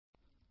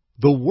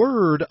The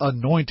word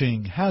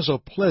anointing has a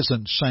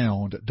pleasant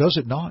sound, does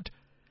it not?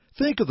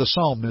 Think of the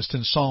psalmist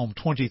in Psalm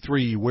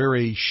 23, where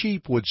a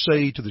sheep would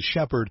say to the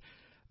shepherd,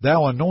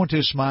 "Thou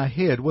anointest my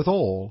head with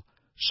oil,"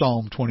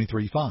 Psalm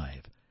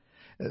 23:5.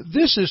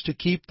 This is to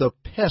keep the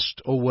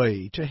pest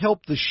away, to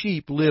help the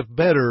sheep live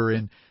better,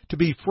 and to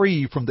be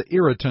free from the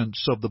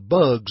irritants of the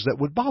bugs that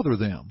would bother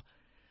them.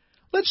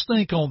 Let's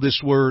think on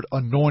this word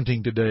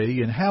anointing today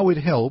and how it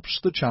helps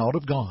the child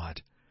of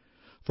God.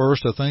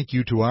 First, a thank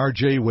you to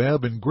R.J.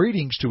 Webb and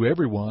greetings to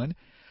everyone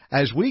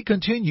as we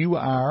continue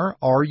our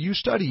Are You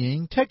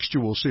Studying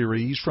textual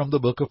series from the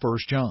book of 1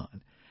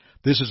 John.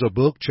 This is a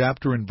book,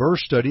 chapter, and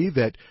verse study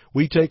that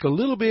we take a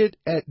little bit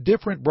at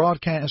different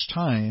broadcast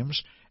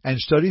times and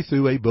study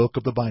through a book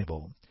of the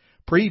Bible.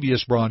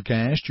 Previous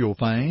broadcasts you'll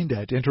find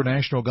at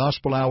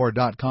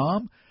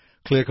internationalgospelhour.com.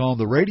 Click on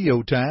the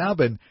radio tab,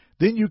 and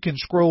then you can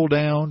scroll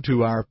down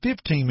to our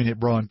 15-minute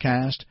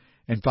broadcast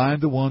and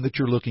find the one that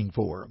you're looking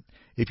for.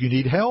 If you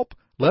need help,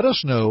 let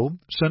us know.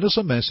 Send us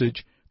a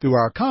message through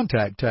our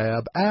contact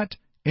tab at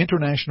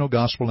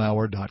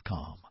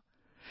internationalgospelhour.com.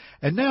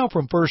 And now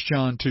from 1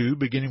 John 2,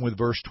 beginning with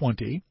verse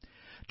 20,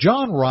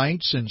 John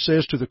writes and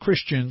says to the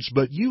Christians,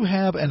 "But you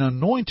have an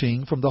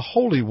anointing from the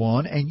Holy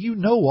One, and you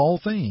know all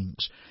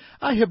things.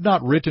 I have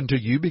not written to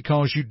you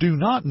because you do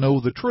not know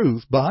the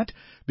truth, but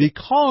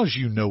because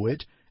you know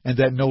it, and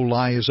that no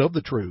lie is of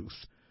the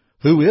truth.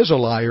 Who is a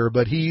liar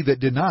but he that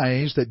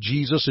denies that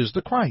Jesus is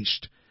the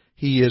Christ?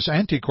 He is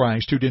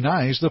Antichrist, who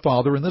denies the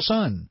Father and the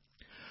Son.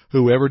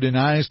 Whoever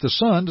denies the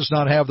Son does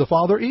not have the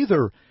Father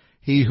either.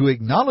 He who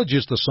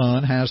acknowledges the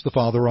Son has the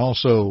Father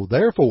also.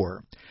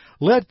 Therefore,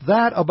 let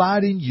that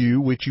abide in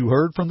you which you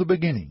heard from the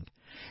beginning.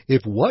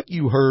 If what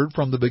you heard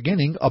from the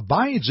beginning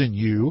abides in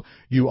you,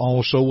 you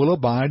also will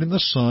abide in the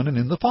Son and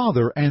in the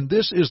Father. And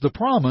this is the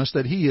promise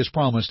that He has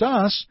promised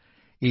us,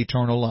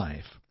 eternal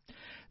life.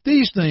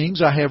 These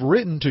things I have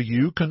written to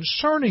you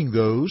concerning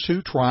those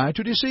who try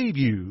to deceive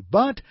you.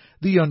 But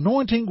the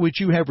anointing which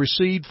you have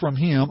received from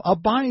Him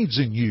abides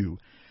in you,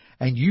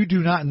 and you do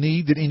not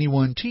need that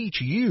anyone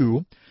teach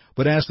you,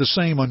 but as the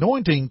same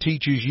anointing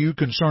teaches you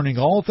concerning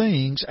all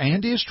things,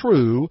 and is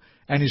true,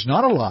 and is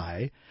not a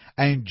lie,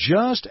 and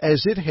just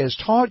as it has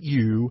taught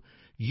you,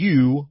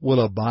 you will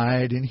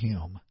abide in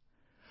Him."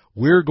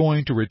 We're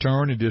going to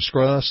return and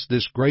discuss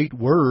this great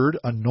word,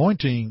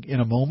 anointing, in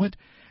a moment,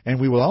 and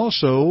we will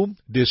also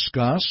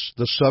discuss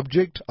the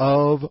subject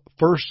of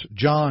 1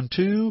 John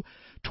 2,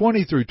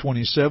 20 through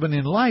 27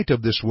 in light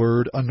of this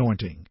word,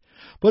 anointing.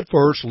 But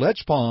first,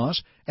 let's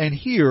pause and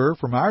hear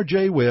from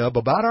R.J. Webb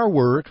about our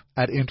work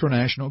at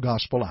International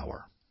Gospel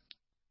Hour.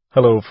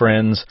 Hello,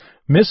 friends.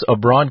 Miss a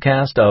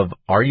broadcast of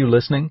Are You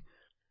Listening?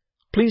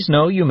 Please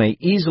know you may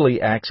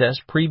easily access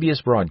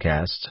previous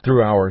broadcasts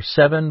through our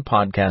 7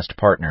 podcast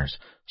partners: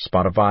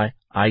 Spotify,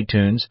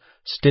 iTunes,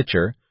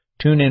 Stitcher,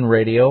 TuneIn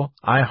Radio,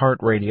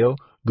 iHeartRadio,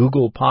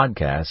 Google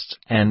Podcasts,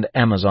 and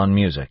Amazon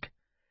Music.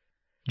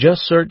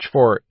 Just search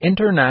for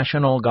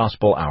International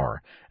Gospel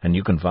Hour, and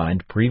you can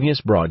find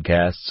previous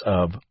broadcasts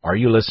of Are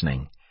You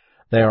Listening?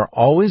 They are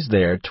always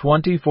there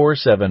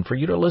 24/7 for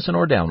you to listen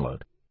or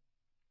download.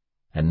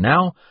 And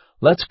now,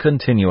 let's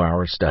continue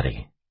our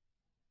study.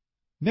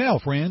 Now,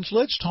 friends,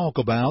 let's talk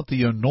about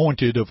the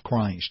anointed of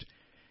Christ.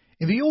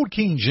 In the Old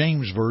King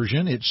James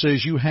Version, it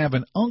says you have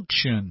an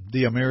unction.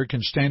 The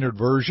American Standard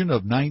Version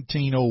of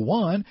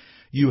 1901,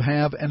 you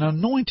have an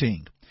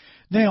anointing.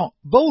 Now,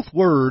 both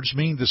words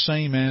mean the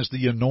same as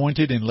the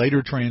anointed in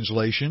later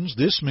translations.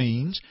 This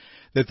means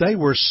that they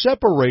were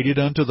separated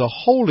unto the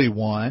Holy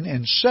One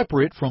and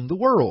separate from the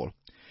world.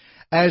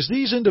 As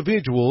these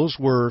individuals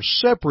were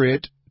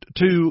separate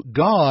to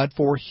God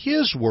for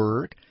His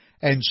work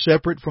and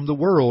separate from the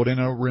world, and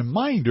a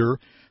reminder,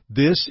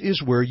 this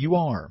is where you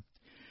are.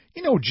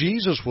 You know,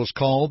 Jesus was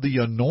called the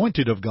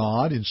anointed of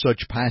God in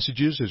such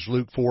passages as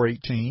Luke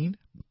 4:18,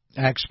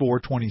 Acts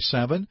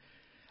 4:27,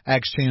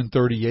 Acts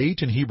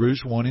 10:38, and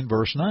Hebrews 1 in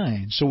verse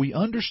 9. So we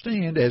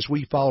understand as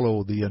we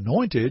follow the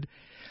anointed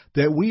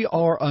that we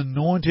are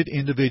anointed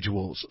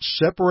individuals,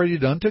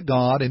 separated unto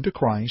God and to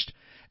Christ,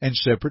 and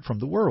separate from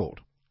the world.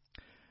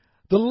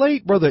 The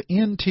late Brother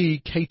N.T.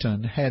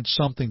 Caton had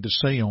something to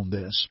say on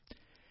this.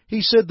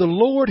 He said the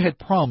Lord had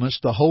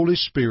promised the Holy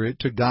Spirit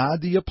to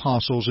guide the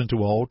apostles into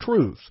all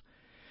truth.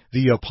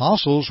 The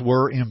apostles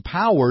were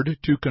empowered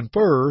to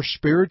confer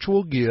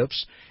spiritual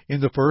gifts in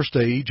the first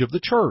age of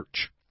the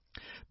church.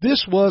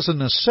 This was a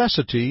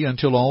necessity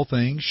until all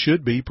things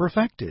should be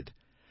perfected.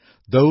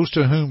 Those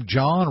to whom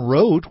John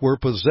wrote were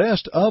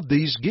possessed of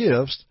these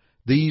gifts,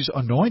 these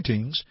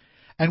anointings,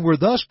 and were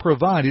thus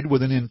provided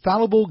with an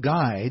infallible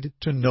guide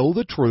to know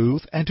the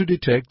truth and to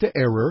detect the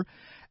error,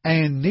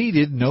 and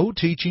needed no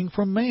teaching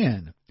from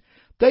man.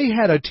 They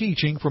had a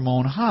teaching from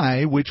on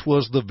high, which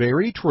was the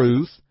very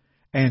truth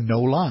and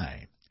no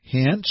lie.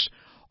 Hence,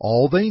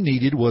 all they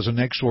needed was an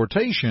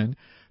exhortation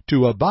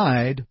to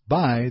abide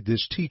by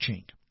this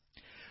teaching.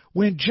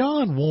 When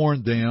John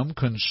warned them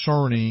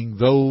concerning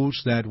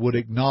those that would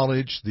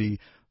acknowledge the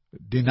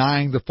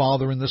denying the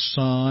Father and the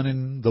Son,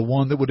 and the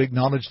one that would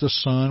acknowledge the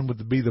Son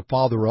would be the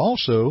Father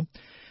also,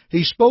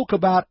 He spoke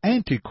about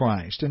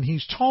Antichrist, and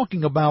he's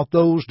talking about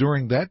those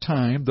during that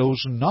time,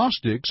 those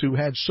Gnostics who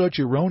had such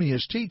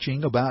erroneous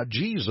teaching about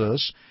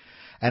Jesus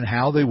and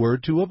how they were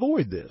to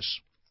avoid this.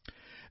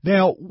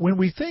 Now, when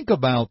we think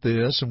about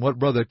this and what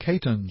Brother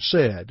Caton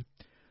said,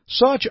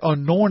 such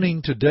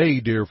anointing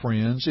today, dear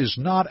friends, is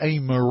not a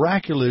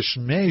miraculous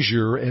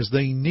measure as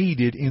they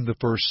needed in the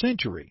first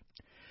century.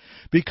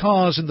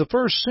 Because in the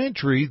first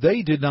century,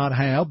 they did not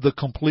have the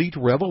complete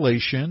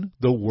revelation,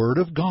 the Word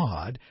of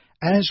God,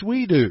 as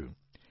we do.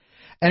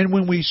 And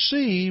when we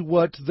see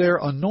what their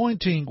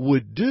anointing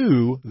would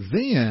do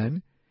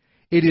then,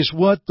 it is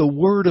what the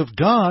Word of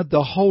God,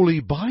 the Holy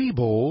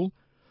Bible,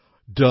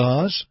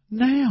 does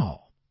now.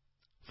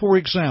 For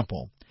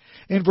example,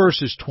 in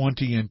verses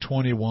 20 and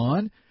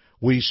 21,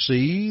 we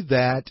see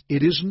that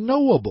it is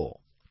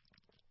knowable.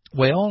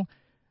 Well,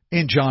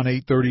 in John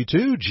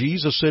 8:32,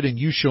 Jesus said, "And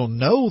you shall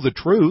know the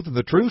truth, and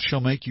the truth shall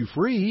make you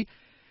free."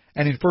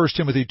 And in 1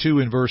 Timothy 2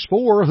 and verse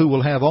 4, "Who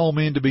will have all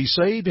men to be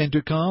saved and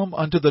to come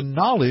unto the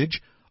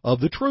knowledge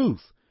of the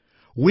truth."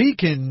 We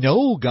can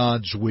know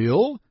God's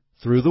will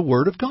through the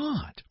Word of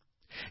God.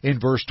 In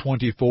verse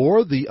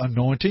 24, the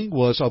anointing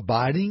was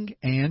abiding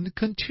and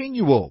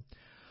continual.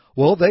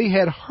 Well, they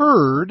had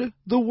heard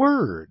the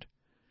Word.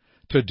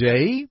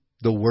 Today,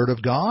 the Word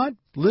of God,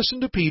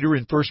 listen to Peter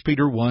in 1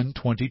 Peter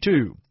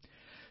 1:22.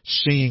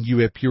 "Seeing you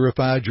have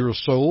purified your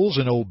souls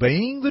in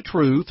obeying the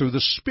truth through the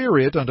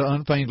Spirit unto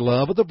unfeigned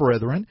love of the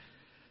brethren,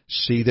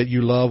 see that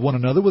you love one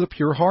another with a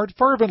pure heart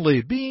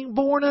fervently, being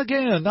born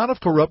again, not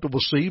of corruptible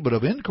seed, but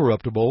of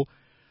incorruptible,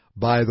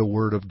 by the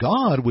Word of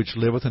God, which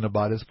liveth and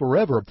abideth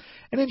forever."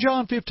 And in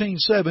John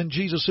 15:7,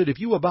 Jesus said, "If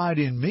you abide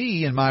in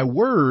me, and my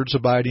words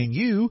abide in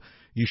you,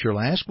 you shall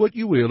ask what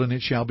you will, and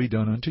it shall be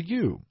done unto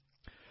you."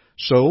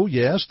 So,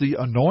 yes, the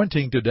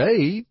anointing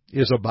today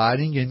is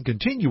abiding and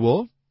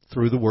continual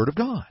through the Word of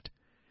God.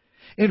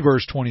 In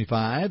verse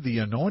 25, the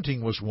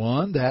anointing was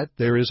one that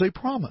there is a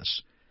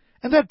promise,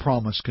 and that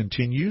promise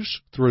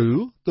continues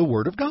through the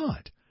Word of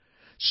God.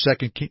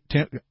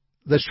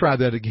 Let's try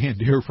that again,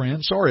 dear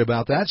friends. Sorry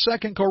about that.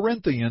 2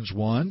 Corinthians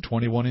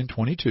 1:21 and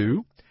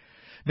 22.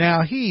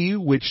 "Now he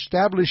which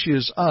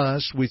establishes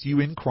us with you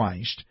in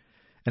Christ,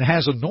 and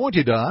has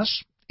anointed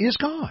us, is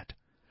God,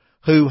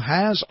 who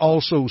has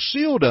also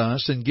sealed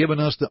us and given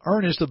us the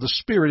earnest of the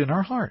Spirit in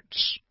our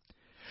hearts."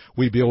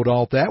 We build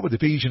off that with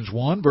Ephesians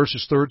 1,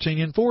 verses 13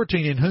 and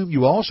 14, "In whom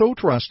you also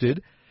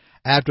trusted,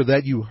 after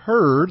that you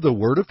heard the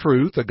word of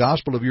truth, the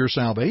gospel of your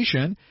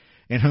salvation,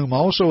 in whom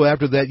also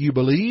after that you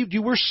believed,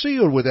 you were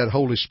sealed with that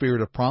Holy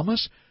Spirit of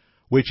promise,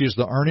 which is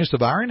the earnest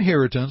of our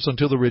inheritance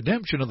until the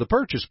redemption of the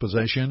purchased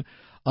possession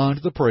unto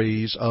the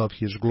praise of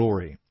His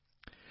glory."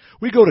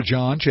 We go to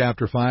John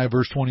chapter 5,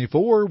 verse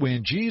 24,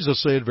 when Jesus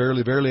said,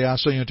 "Verily, verily, I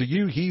say unto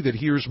you, he that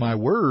hears my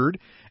word,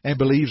 and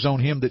believes on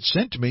him that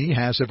sent me,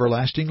 has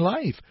everlasting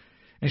life,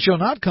 and shall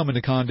not come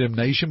into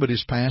condemnation, but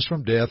is passed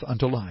from death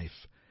unto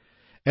life."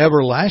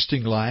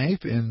 Everlasting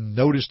life, and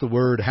notice the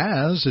word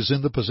 "has" is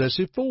in the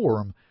possessive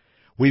form.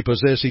 We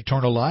possess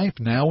eternal life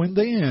now and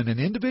then. An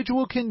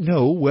individual can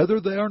know whether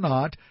they or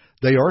not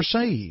they are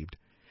saved.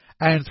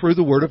 And through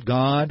the Word of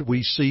God,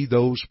 we see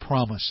those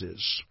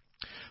promises.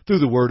 Through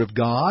the Word of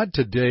God,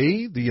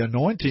 today, the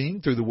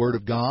anointing through the Word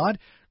of God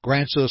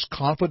grants us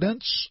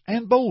confidence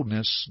and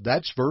boldness.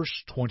 That's verse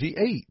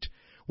 28,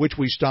 which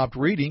we stopped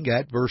reading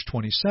at verse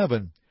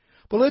 27.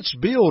 But let's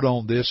build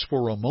on this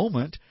for a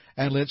moment,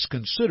 and let's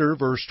consider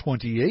verse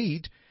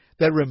 28,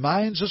 that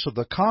reminds us of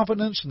the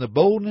confidence and the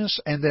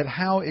boldness, and that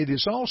how it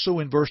is also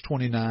in verse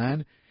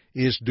 29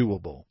 is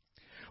doable.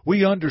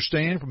 We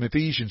understand from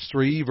Ephesians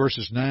 3,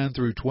 verses 9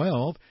 through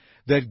 12,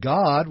 that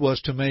God was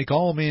to make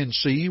all men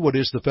see what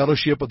is the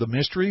fellowship of the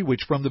mystery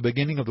which from the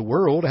beginning of the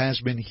world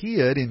has been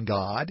hid in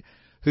God,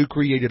 who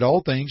created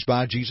all things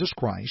by Jesus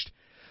Christ,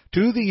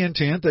 to the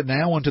intent that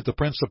now unto the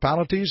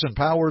principalities and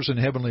powers in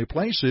heavenly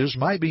places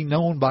might be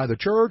known by the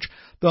church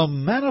the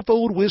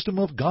manifold wisdom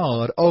of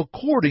God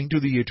according to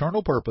the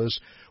eternal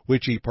purpose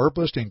which He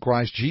purposed in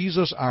Christ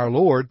Jesus our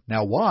Lord.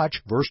 Now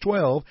watch, verse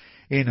 12,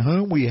 in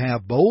whom we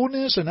have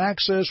boldness and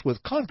access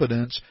with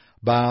confidence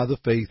by the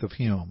faith of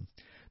Him.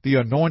 The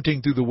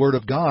anointing through the Word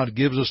of God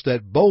gives us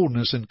that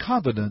boldness and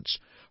confidence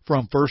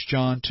from 1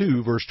 John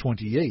 2, verse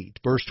 28.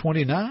 Verse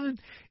 29,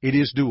 it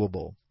is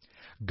doable.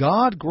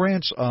 God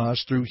grants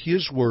us through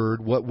His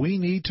Word what we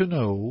need to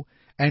know,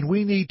 and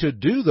we need to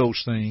do those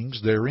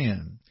things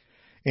therein.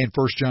 In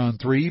 1 John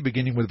 3,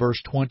 beginning with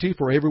verse 20,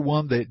 "For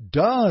everyone that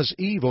does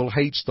evil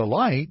hates the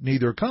light,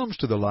 neither comes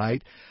to the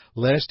light,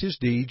 lest his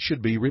deeds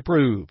should be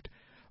reproved.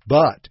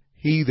 But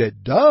he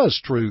that does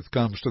truth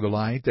comes to the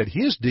light, that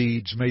his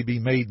deeds may be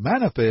made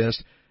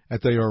manifest,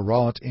 that they are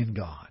wrought in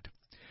God."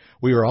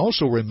 We are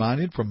also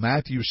reminded from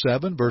Matthew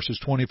 7, verses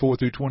 24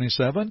 through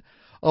 27,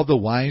 of the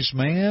wise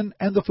man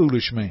and the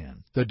foolish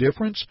man. The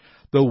difference?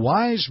 The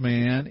wise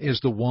man is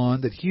the one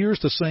that hears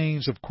the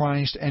sayings of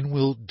Christ and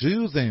will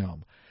do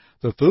them.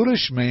 The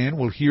foolish man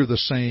will hear the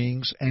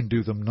sayings and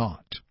do them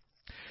not.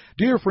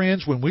 Dear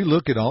friends, when we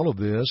look at all of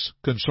this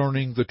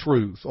concerning the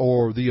truth,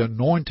 or the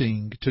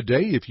anointing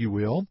today, if you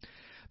will,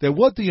 that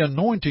what the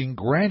anointing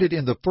granted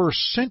in the first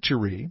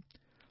century,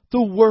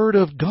 the Word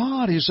of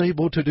God is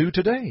able to do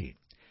today.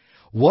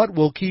 What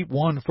will keep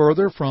one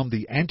further from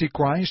the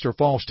Antichrist or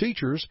false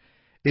teachers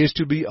is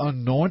to be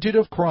anointed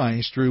of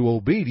Christ through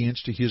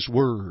obedience to His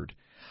Word.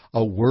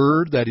 A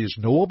Word that is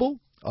knowable,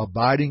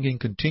 abiding and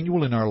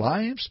continual in our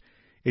lives.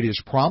 It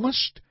is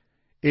promised.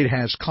 It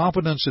has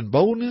confidence and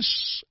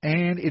boldness,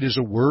 and it is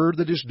a Word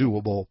that is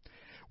doable.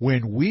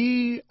 When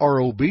we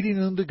are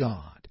obedient unto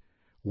God,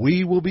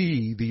 we will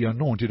be the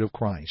anointed of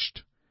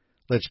Christ.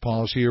 Let's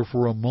pause here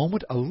for a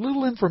moment. A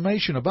little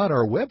information about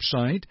our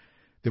website,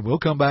 then we'll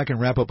come back and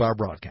wrap up our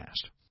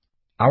broadcast.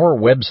 Our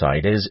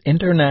website is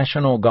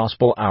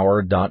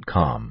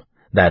internationalgospelhour.com.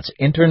 That's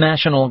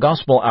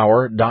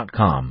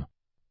internationalgospelhour.com.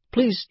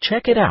 Please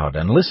check it out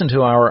and listen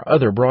to our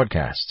other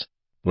broadcasts.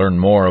 Learn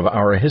more of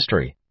our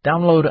history,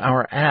 download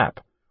our app,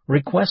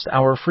 request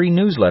our free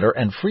newsletter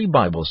and free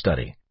Bible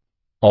study.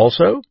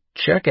 Also,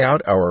 check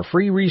out our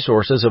free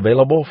resources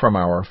available from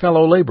our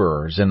fellow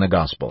laborers in the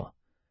gospel.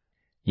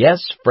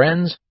 Yes,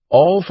 friends,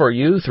 all for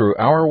you through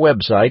our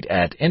website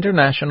at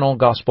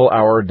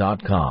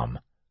internationalgospelhour.com.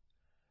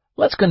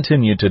 Let's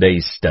continue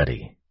today's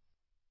study.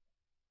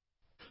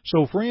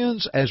 So,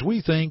 friends, as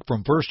we think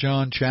from 1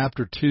 John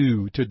chapter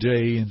 2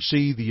 today and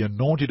see the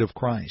anointed of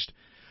Christ,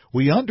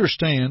 we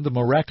understand the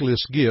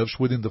miraculous gifts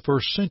within the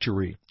first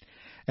century.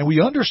 And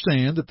we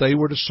understand that they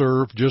were to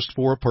serve just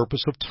for a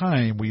purpose of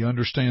time. We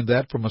understand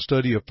that from a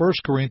study of 1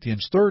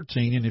 Corinthians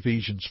 13 and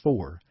Ephesians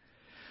 4.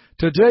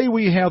 Today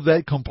we have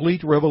that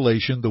complete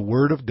revelation, the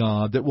Word of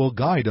God, that will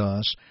guide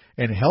us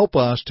and help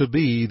us to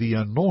be the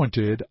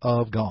anointed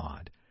of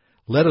God.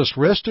 Let us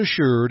rest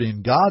assured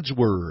in God's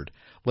Word.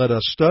 Let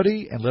us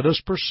study and let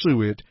us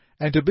pursue it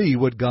and to be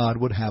what God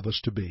would have us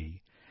to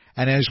be.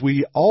 And as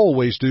we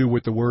always do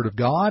with the Word of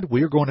God,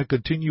 we are going to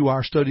continue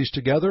our studies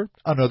together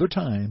another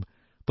time.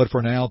 But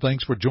for now,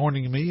 thanks for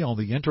joining me on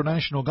the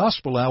International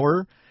Gospel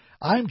Hour.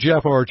 I'm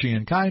Jeff Archie,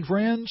 and kind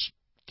friends,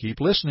 keep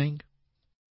listening.